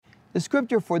The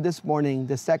scripture for this morning,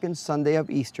 the second Sunday of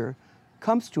Easter,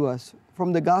 comes to us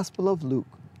from the Gospel of Luke,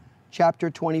 chapter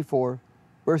 24,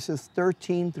 verses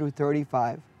 13 through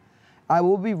 35. I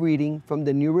will be reading from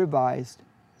the New Revised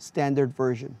Standard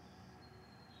Version.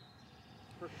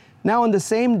 Now on the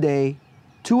same day,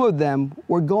 two of them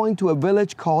were going to a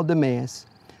village called Emmaus,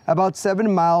 about 7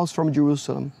 miles from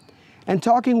Jerusalem, and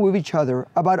talking with each other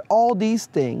about all these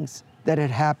things that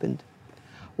had happened.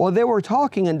 While they were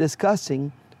talking and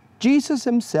discussing, Jesus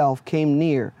himself came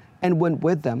near and went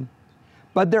with them.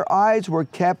 But their eyes were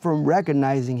kept from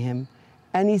recognizing him,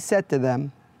 and he said to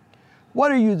them,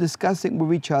 "What are you discussing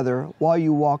with each other while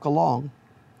you walk along?"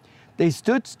 They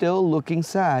stood still looking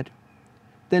sad.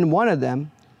 Then one of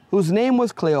them, whose name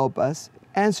was Cleopas,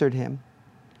 answered him,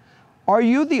 "Are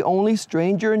you the only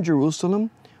stranger in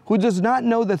Jerusalem who does not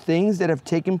know the things that have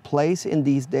taken place in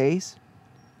these days?"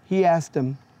 He asked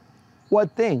them,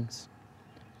 "What things?"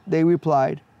 They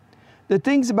replied, "The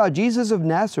things about Jesus of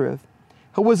Nazareth,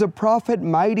 who was a prophet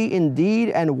mighty in deed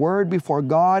and word before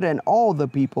God and all the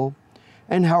people,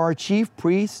 and how our chief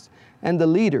priests and the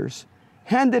leaders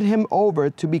handed him over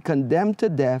to be condemned to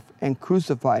death and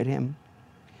crucified him.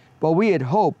 But we had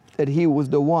hoped that he was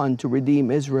the one to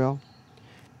redeem Israel.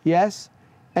 Yes,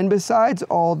 and besides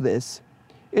all this,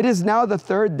 it is now the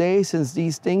third day since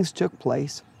these things took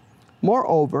place.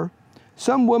 Moreover,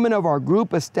 some women of our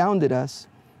group astounded us.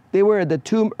 They were at the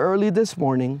tomb early this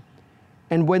morning,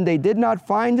 and when they did not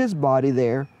find his body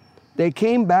there, they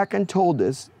came back and told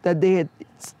us that they had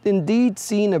indeed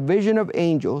seen a vision of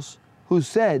angels who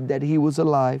said that he was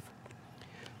alive.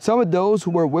 Some of those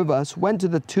who were with us went to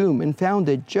the tomb and found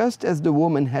it just as the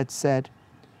woman had said,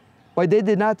 but they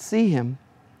did not see him."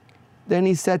 Then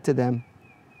he said to them,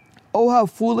 "Oh, how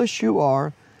foolish you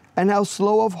are, and how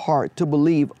slow of heart to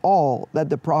believe all that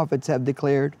the prophets have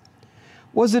declared.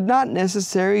 Was it not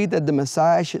necessary that the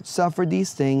Messiah should suffer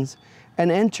these things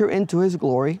and enter into his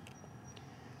glory?"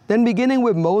 Then beginning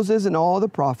with Moses and all the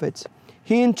prophets,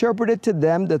 he interpreted to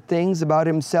them the things about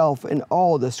himself in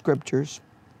all the scriptures.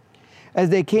 As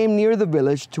they came near the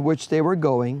village to which they were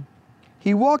going,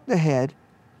 he walked ahead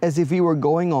as if he were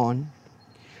going on.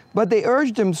 But they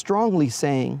urged him strongly,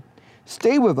 saying,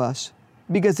 "Stay with us,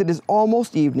 because it is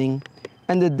almost evening,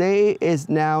 and the day is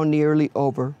now nearly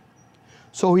over."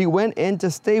 So he went in to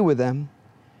stay with them.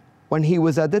 When he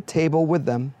was at the table with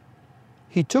them,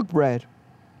 he took bread,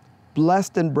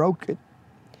 blessed and broke it,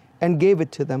 and gave it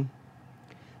to them.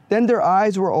 Then their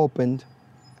eyes were opened,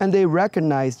 and they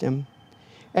recognized him,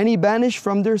 and he vanished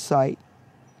from their sight.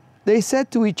 They said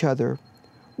to each other,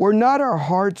 "Were not our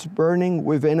hearts burning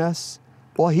within us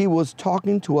while he was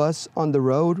talking to us on the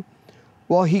road,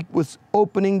 while he was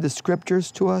opening the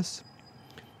scriptures to us?"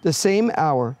 The same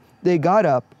hour they got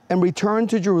up and returned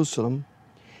to Jerusalem,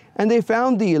 and they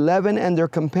found the 11 and their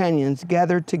companions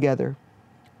gathered together.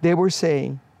 They were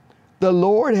saying, "The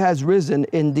Lord has risen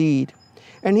indeed,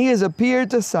 and he has appeared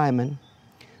to Simon."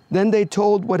 Then they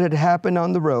told what had happened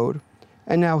on the road,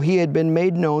 and how he had been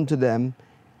made known to them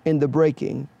in the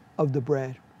breaking of the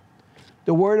bread.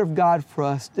 The word of God for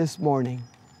us this morning.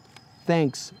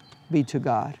 Thanks be to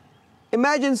God.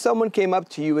 Imagine someone came up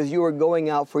to you as you were going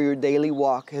out for your daily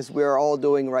walk, as we're all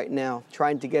doing right now,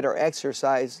 trying to get our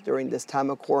exercise during this time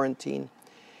of quarantine.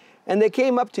 And they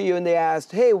came up to you and they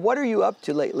asked, "Hey, what are you up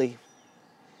to lately?"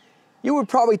 You would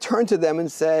probably turn to them and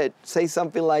say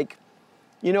something like,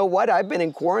 "You know what, I've been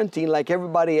in quarantine like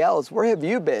everybody else. Where have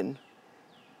you been?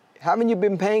 Haven't you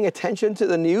been paying attention to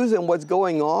the news and what's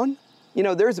going on? You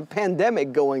know, there's a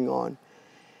pandemic going on."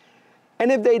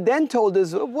 And if they then told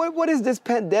us, what is this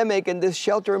pandemic and this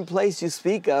shelter in place you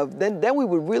speak of, then we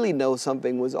would really know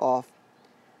something was off.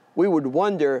 We would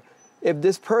wonder if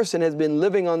this person has been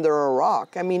living under a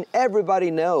rock. I mean, everybody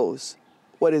knows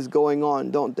what is going on,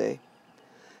 don't they?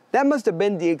 That must have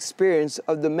been the experience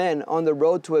of the men on the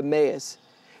road to Emmaus,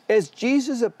 as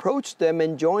Jesus approached them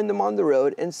and joined them on the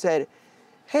road and said,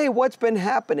 "Hey, what's been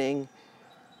happening?"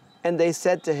 And they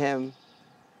said to him,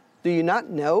 "Do you not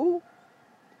know?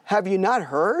 Have you not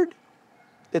heard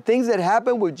the things that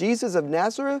happened with Jesus of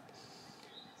Nazareth?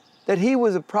 That he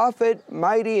was a prophet,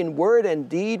 mighty in word and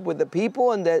deed with the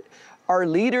people, and that our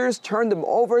leaders turned him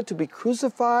over to be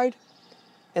crucified,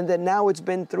 and that now it's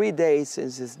been 3 days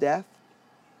since his death?"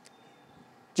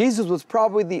 Jesus was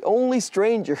probably the only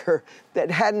stranger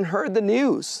that hadn't heard the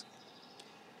news.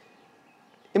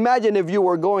 Imagine if you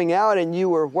were going out and you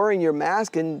were wearing your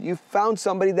mask and you found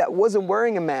somebody that wasn't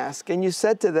wearing a mask, and you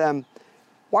said to them,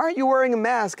 "Why aren't you wearing a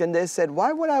mask?" And they said,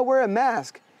 "Why would I wear a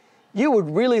mask?" You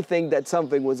would really think that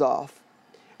something was off.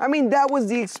 I mean, that was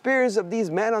the experience of these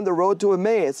men on the road to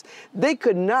Emmaus. They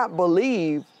could not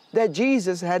believe that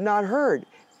Jesus had not heard.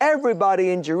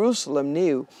 Everybody in Jerusalem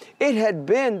knew. It had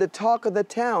been the talk of the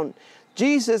town.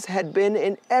 Jesus had been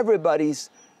in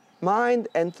everybody's mind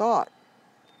and thought.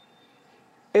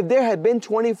 If there had been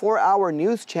 24-hour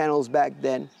news channels back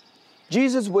then,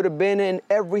 Jesus would have been in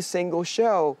every single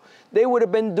show. They would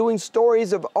have been doing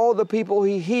stories of all the people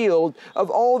he healed, of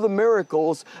all the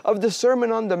miracles, of the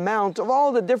Sermon on the Mount, of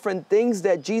all the different things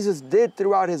that Jesus did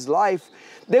throughout his life.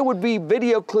 There would be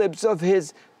video clips of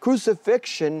his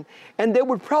crucifixion, and there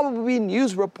would probably be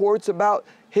news reports about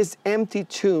his empty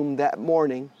tomb that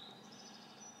morning.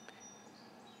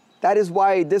 That is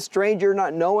why this stranger,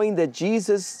 not knowing that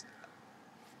Jesus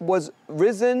was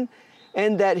risen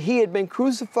and that he had been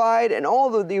crucified and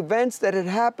all of the events that had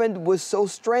happened was so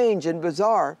strange and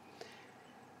bizarre.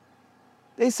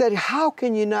 They said, "How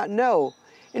can you not know?"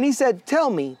 And he said, tell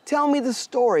me the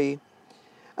story."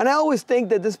 And I always think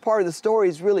that this part of the story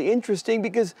is really interesting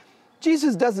because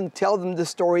Jesus doesn't tell them the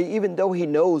story even though he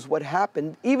knows what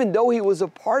happened, even though he was a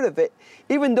part of it,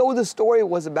 even though the story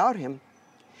was about him.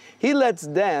 He lets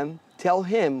them tell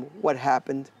him what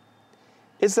happened.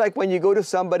 It's like when you go to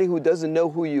somebody who doesn't know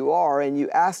who you are and you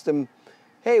ask them,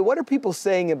 "Hey, what are people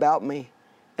saying about me?"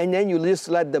 And then you just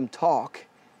let them talk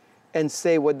and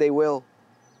say what they will.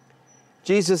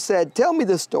 Jesus said, "Tell me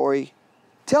the story.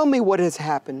 Tell me what has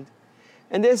happened."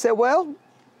 And they said, "Well,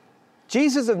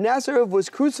 Jesus of Nazareth was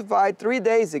crucified 3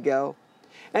 days ago.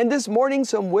 And this morning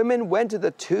some women went to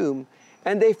the tomb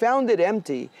and they found it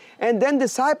empty. And then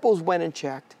disciples went and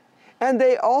checked. And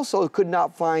they also could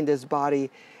not find his body.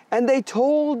 And they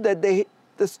told that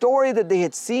the story that they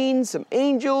had seen some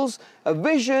angels, a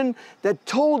vision that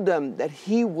told them that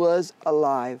he was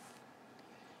alive."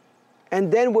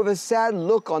 And then with a sad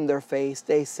look on their face,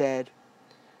 they said,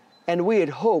 "And we had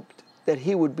hoped that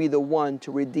he would be the one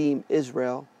to redeem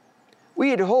Israel. We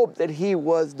had hoped that he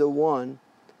was the one,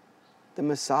 the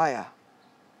Messiah."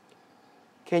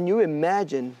 Can you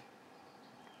imagine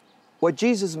what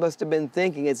Jesus must have been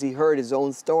thinking as he heard his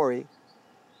own story?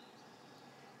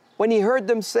 When he heard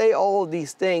them say all of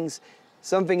these things,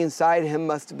 something inside him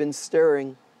must have been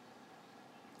stirring.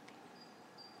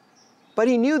 But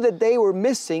he knew that they were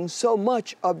missing so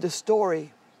much of the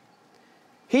story.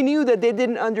 He knew that they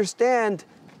didn't understand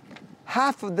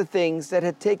half of the things that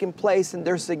had taken place and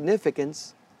their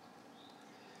significance.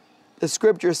 The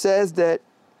scripture says that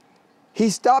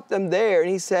he stopped them there and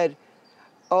he said,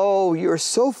 "Oh, you're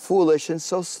so foolish and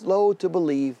so slow to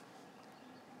believe."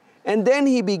 And then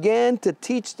he began to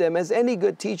teach them, as any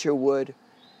good teacher would,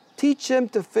 teach them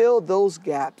to fill those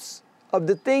gaps of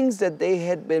the things that they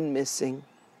had been missing.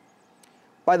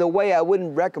 By the way, I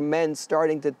wouldn't recommend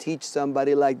starting to teach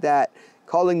somebody like that.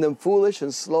 Calling them foolish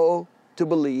and slow to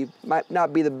believe might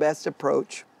not be the best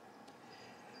approach.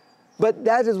 But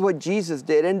that is what Jesus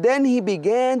did. And then he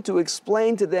began to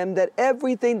explain to them that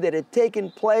everything that had taken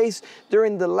place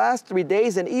during the last 3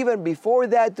 days and even before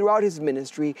that throughout his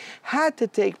ministry had to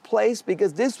take place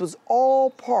because this was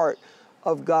all part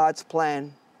of God's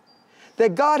plan.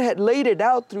 That God had laid it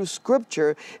out through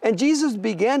Scripture, and Jesus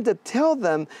began to tell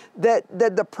them that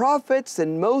the prophets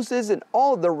and Moses and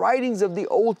all the writings of the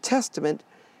Old Testament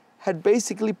had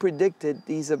basically predicted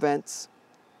these events.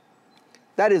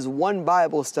 That is one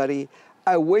Bible study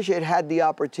I wish I had the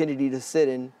opportunity to sit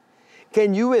in.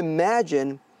 Can you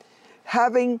imagine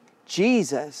having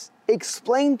Jesus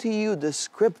explain to you the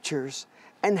Scriptures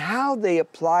and how they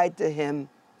applied to him?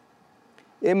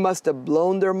 It must have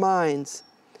blown their minds.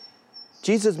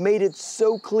 Jesus made it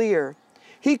so clear.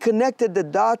 He connected the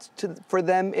dots for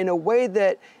them in a way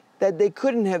that they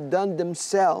couldn't have done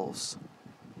themselves.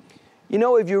 You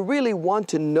know, if you really want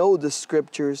to know the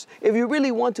Scriptures, if you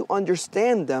really want to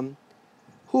understand them,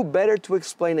 who better to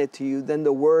explain it to you than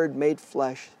the Word made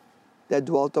flesh that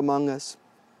dwelt among us?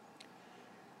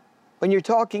 When you're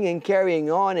talking and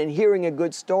carrying on and hearing a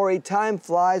good story, time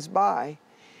flies by.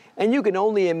 And you can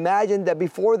only imagine that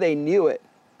before they knew it,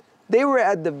 they were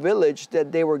at the village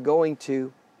that they were going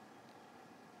to,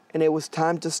 and it was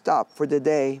time to stop for the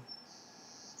day.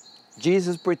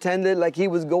 Jesus pretended like he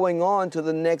was going on to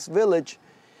the next village.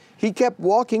 He kept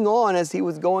walking on as he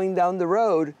was going down the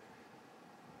road.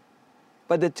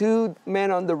 But the two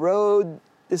men on the road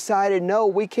decided, no,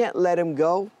 we can't let him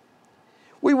go.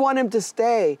 We want him to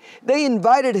stay. They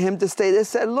invited him to stay. They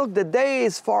said, look, the day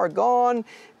is far gone.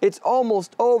 It's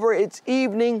almost over. It's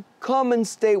evening. Come and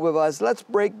stay with us. Let's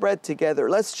break bread together.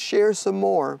 Let's share some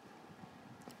more.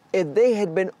 If they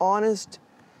had been honest,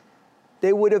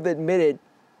 they would have admitted,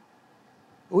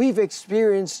 we've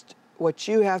experienced what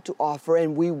you have to offer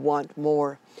and we want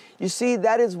more. You see,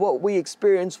 that is what we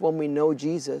experience when we know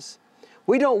Jesus.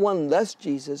 We don't want less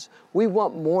Jesus. We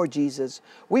want more Jesus.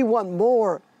 We want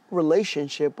more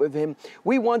relationship with him.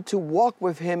 We want to walk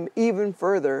with him even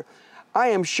further. I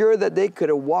am sure that they could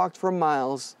have walked for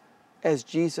miles as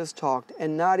Jesus talked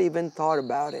and not even thought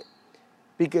about it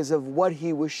because of what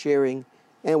he was sharing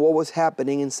and what was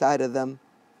happening inside of them.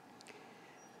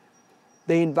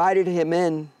 They invited him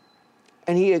in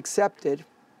and he accepted.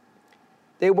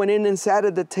 They went in and sat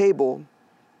at the table,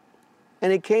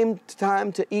 and it came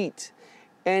time to eat.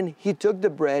 And he took the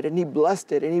bread and he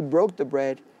blessed it and he broke the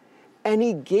bread and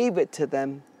he gave it to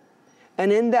them.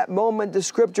 And in that moment, the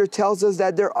scripture tells us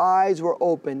that their eyes were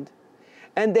opened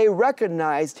and they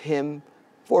recognized him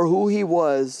for who he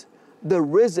was, the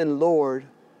risen Lord.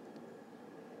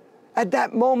 At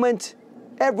that moment,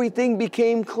 everything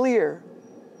became clear.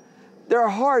 Their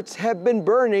hearts have been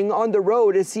burning on the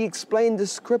road as he explained the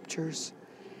scriptures.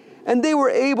 And they were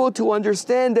able to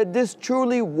understand that this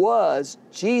truly was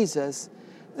Jesus.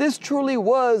 This truly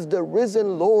was the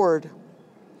risen Lord.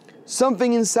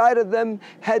 Something inside of them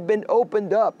had been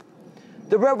opened up.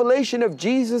 The revelation of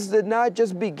Jesus did not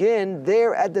just begin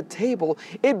there at the table.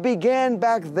 It began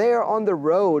back there on the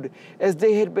road as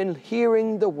they had been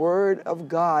hearing the Word of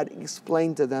God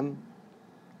explained to them.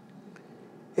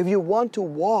 If you want to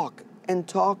walk and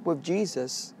talk with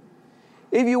Jesus,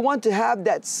 if you want to have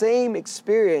that same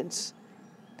experience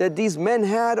that these men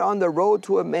had on the road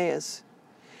to Emmaus,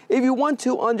 if you want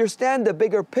to understand the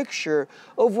bigger picture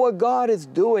of what God is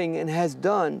doing and has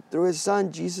done through His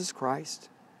Son, Jesus Christ,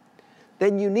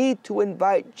 then you need to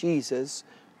invite Jesus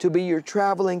to be your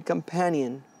traveling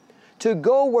companion, to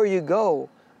go where you go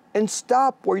and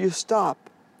stop where you stop.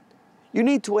 You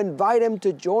need to invite Him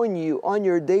to join you on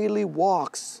your daily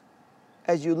walks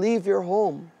as you leave your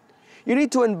home. You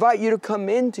need to invite you to come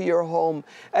into your home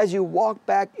as you walk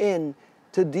back in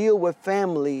to deal with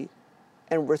family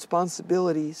and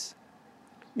responsibilities.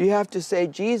 You have to say,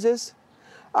 Jesus,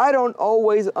 I don't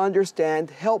always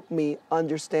understand. Help me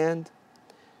understand.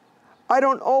 I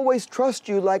don't always trust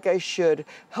you like I should.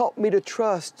 Help me to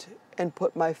trust and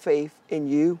put my faith in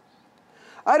you.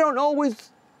 I don't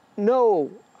always know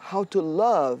how to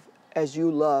love as you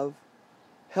love.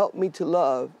 Help me to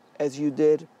love as you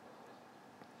did.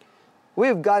 We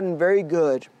have gotten very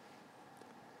good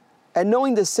at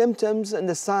knowing the symptoms and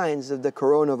the signs of the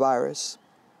coronavirus.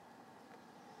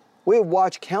 We have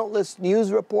watched countless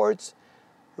news reports,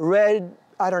 read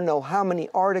I don't know how many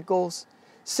articles,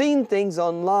 seen things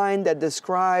online that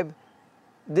describe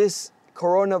this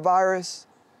coronavirus,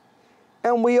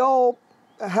 and we all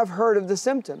have heard of the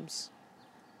symptoms.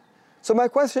 So my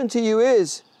question to you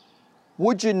is,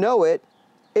 would you know it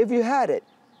if you had it?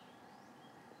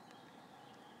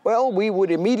 Well, we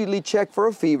would immediately check for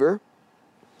a fever,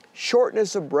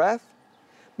 shortness of breath,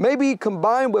 maybe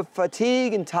combined with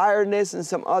fatigue and tiredness and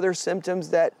some other symptoms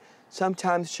that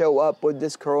sometimes show up with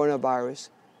this coronavirus.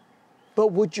 But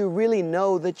would you really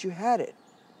know that you had it?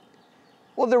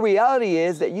 Well, the reality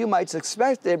is that you might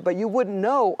suspect it, but you wouldn't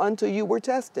know until you were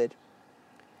tested.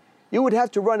 You would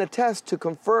have to run a test to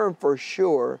confirm for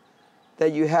sure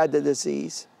that you had the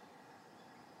disease.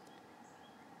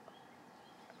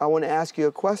 I want to ask you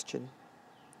a question.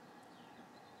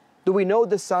 Do we know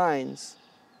the signs,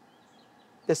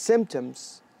 the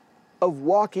symptoms of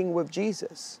walking with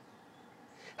Jesus?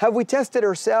 Have we tested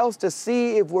ourselves to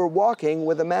see if we're walking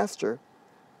with a master?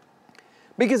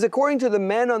 Because according to the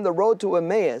men on the road to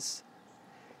Emmaus,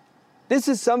 this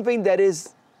is something that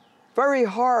is very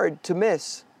hard to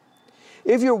miss.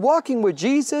 If you're walking with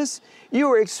Jesus,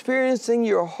 you are experiencing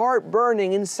your heart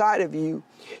burning inside of you.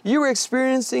 You are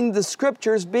experiencing the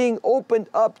scriptures being opened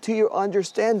up to your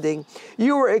understanding.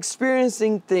 You are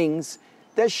experiencing things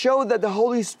that show that the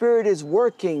Holy Spirit is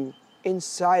working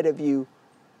inside of you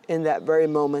in that very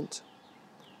moment.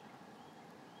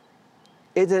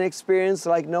 It's an experience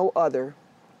like no other.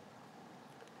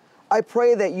 I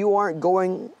pray that you aren't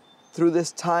going through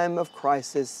this time of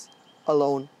crisis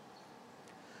alone.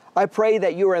 I pray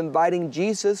that you are inviting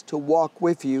Jesus to walk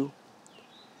with you.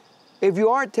 If you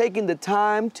aren't taking the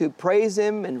time to praise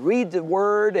Him and read the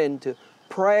Word and to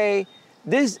pray,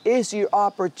 this is your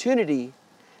opportunity.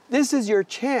 This is your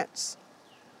chance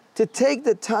to take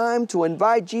the time to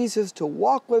invite Jesus to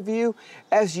walk with you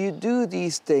as you do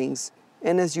these things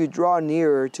and as you draw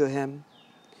nearer to Him.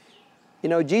 You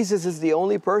know, Jesus is the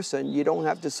only person you don't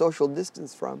have to social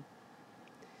distance from.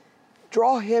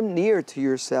 Draw Him near to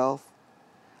yourself.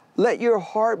 Let your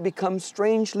heart become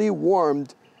strangely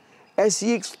warmed as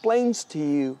He explains to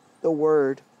you the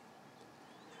Word.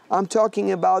 I'm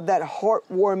talking about that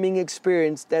heartwarming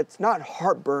experience that's not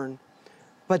heartburn,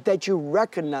 but that you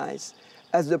recognize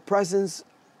as the presence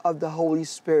of the Holy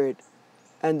Spirit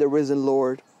and the risen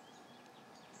Lord.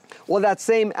 Well, that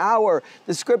same hour,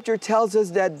 the scripture tells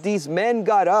us that these men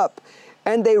got up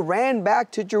and they ran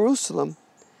back to Jerusalem.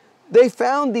 They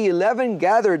found the 11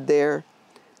 gathered there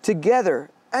together,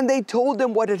 and they told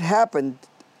them what had happened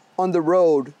on the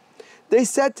road. They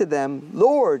said to them,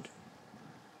 Lord,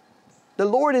 the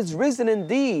Lord is risen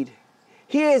indeed.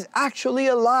 He is actually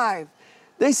alive.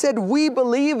 They said, we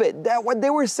believe it. That what they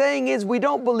were saying is, we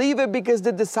don't believe it because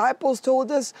the disciples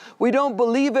told us. We don't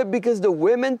believe it because the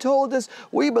women told us.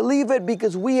 We believe it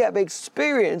because we have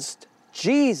experienced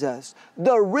Jesus,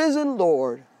 the risen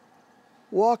Lord,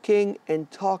 walking and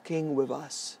talking with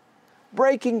us,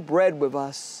 breaking bread with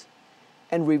us,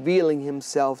 and revealing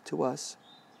Himself to us.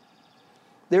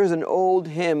 There's an old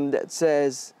hymn that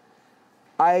says,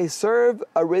 I serve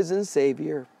a risen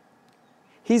Savior.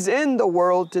 He's in the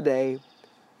world today.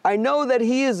 I know that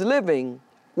He is living,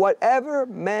 whatever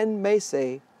men may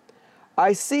say.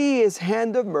 I see His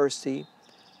hand of mercy.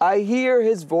 I hear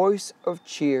His voice of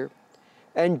cheer.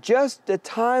 And just the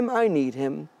time I need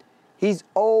Him, He's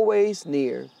always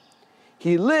near.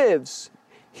 He lives.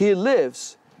 He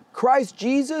lives. Christ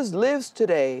Jesus lives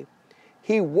today.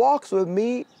 He walks with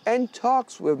me and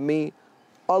talks with me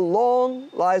along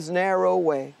life's narrow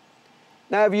way.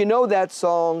 Now, if you know that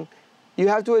song, you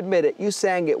have to admit it. You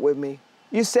sang it with me.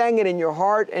 You sang it in your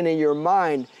heart and in your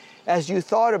mind as you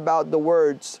thought about the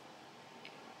words.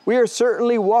 We are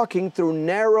certainly walking through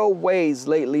narrow ways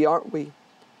lately, aren't we?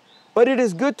 But it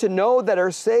is good to know that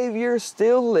our Savior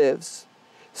still lives,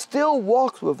 still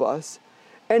walks with us,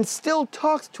 and still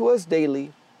talks to us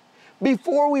daily.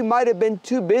 Before, we might have been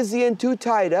too busy and too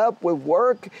tied up with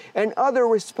work and other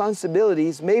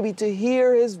responsibilities, maybe to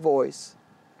hear His voice.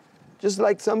 Just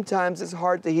like sometimes it's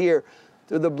hard to hear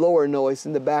through the blower noise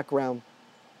in the background.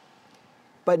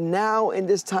 But now, in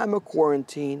this time of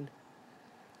quarantine,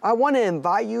 I want to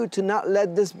invite you to not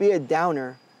let this be a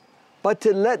downer, but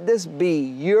to let this be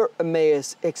your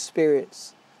Emmaus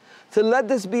experience. To let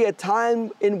this be a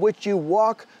time in which you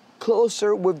walk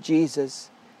closer with Jesus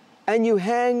and you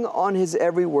hang on His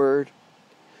every word.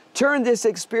 Turn this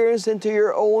experience into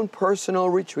your own personal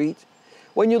retreat.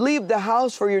 When you leave the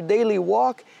house for your daily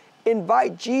walk,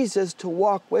 invite Jesus to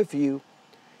walk with you,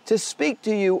 to speak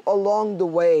to you along the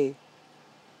way,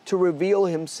 to reveal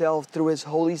Himself through His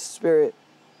Holy Spirit.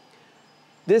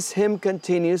 This hymn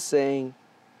continues saying,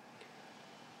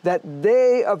 that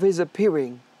day of His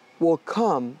appearing will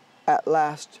come at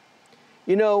last.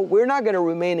 You know, we're not going to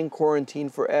remain in quarantine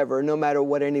forever, no matter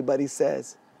what anybody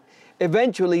says.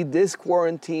 Eventually, this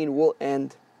quarantine will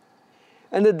end,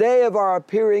 and the day of our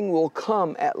appearing will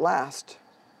come at last.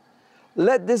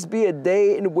 Let this be a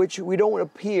day in which we don't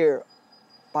appear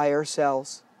by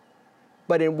ourselves,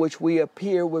 but in which we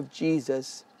appear with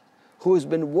Jesus, who has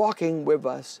been walking with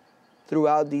us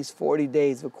throughout these 40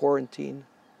 days of quarantine.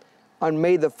 On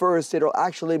May the 1st, it'll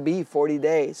actually be 40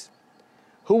 days.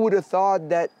 Who would have thought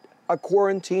that a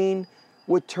quarantine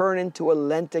would turn into a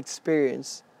Lent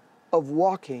experience of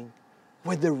walking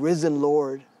with the risen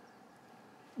Lord?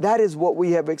 That is what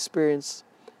we have experienced.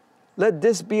 Let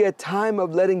this be a time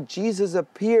of letting Jesus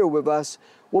appear with us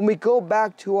when we go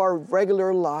back to our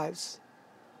regular lives.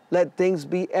 Let things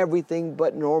be everything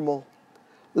but normal.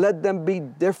 Let them be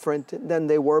different than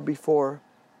they were before.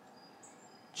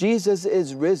 Jesus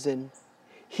is risen.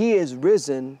 He is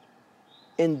risen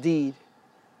indeed.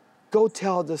 Go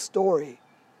tell the story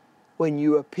when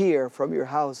you appear from your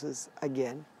houses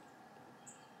again.